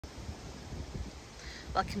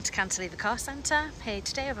Welcome to Cantilever Car Centre. Here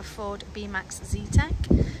today I have a Ford B-Max Z-Tech,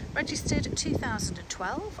 registered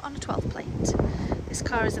 2012 on a 12 plate. This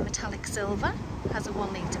car is a metallic silver, has a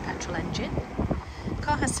 1 litre petrol engine. The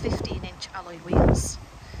car has 15-inch alloy wheels,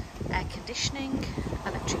 air conditioning,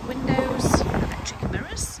 electric windows, electric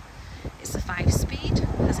mirrors. It's a 5-speed,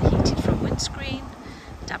 has a heated front windscreen,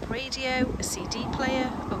 DAB radio, a CD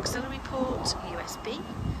player, auxiliary port, USB,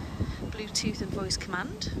 Bluetooth and voice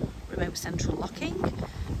command, remote central locking,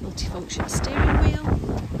 multifunction steering wheel.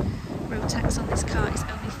 Road tax on this car is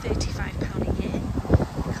only £35 a year.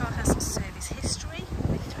 The car has service history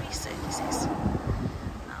with 3 services.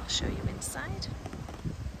 I'll show you inside.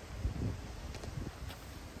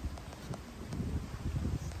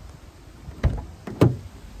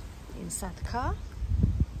 Inside the car,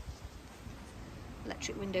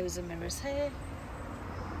 electric windows and mirrors here,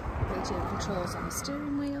 radio controls on the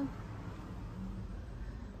steering wheel.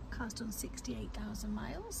 Car's done 68,000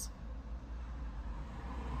 miles.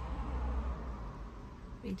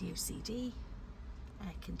 Radio CD,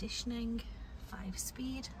 air conditioning,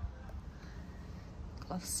 5-speed,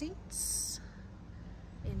 cloth seats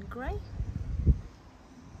in grey.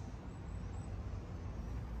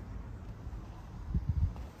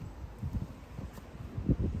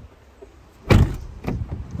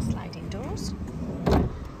 Sliding doors.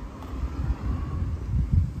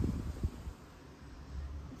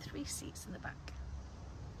 3 seats in the back.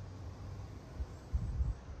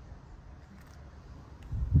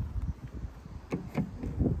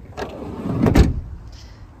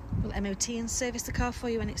 We'll MOT and service the car for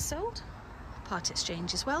you when it's sold. Part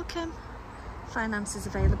exchange is welcome. Finance is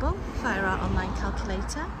available via our online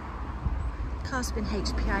calculator. The car's been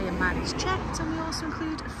HPI and mileage checked, and we also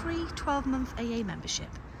include a free 12-month AA membership.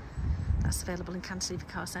 That's available in Cantilever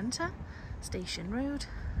Car Centre, Station Road,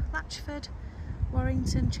 Latchford,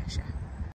 Warrington, Cheshire.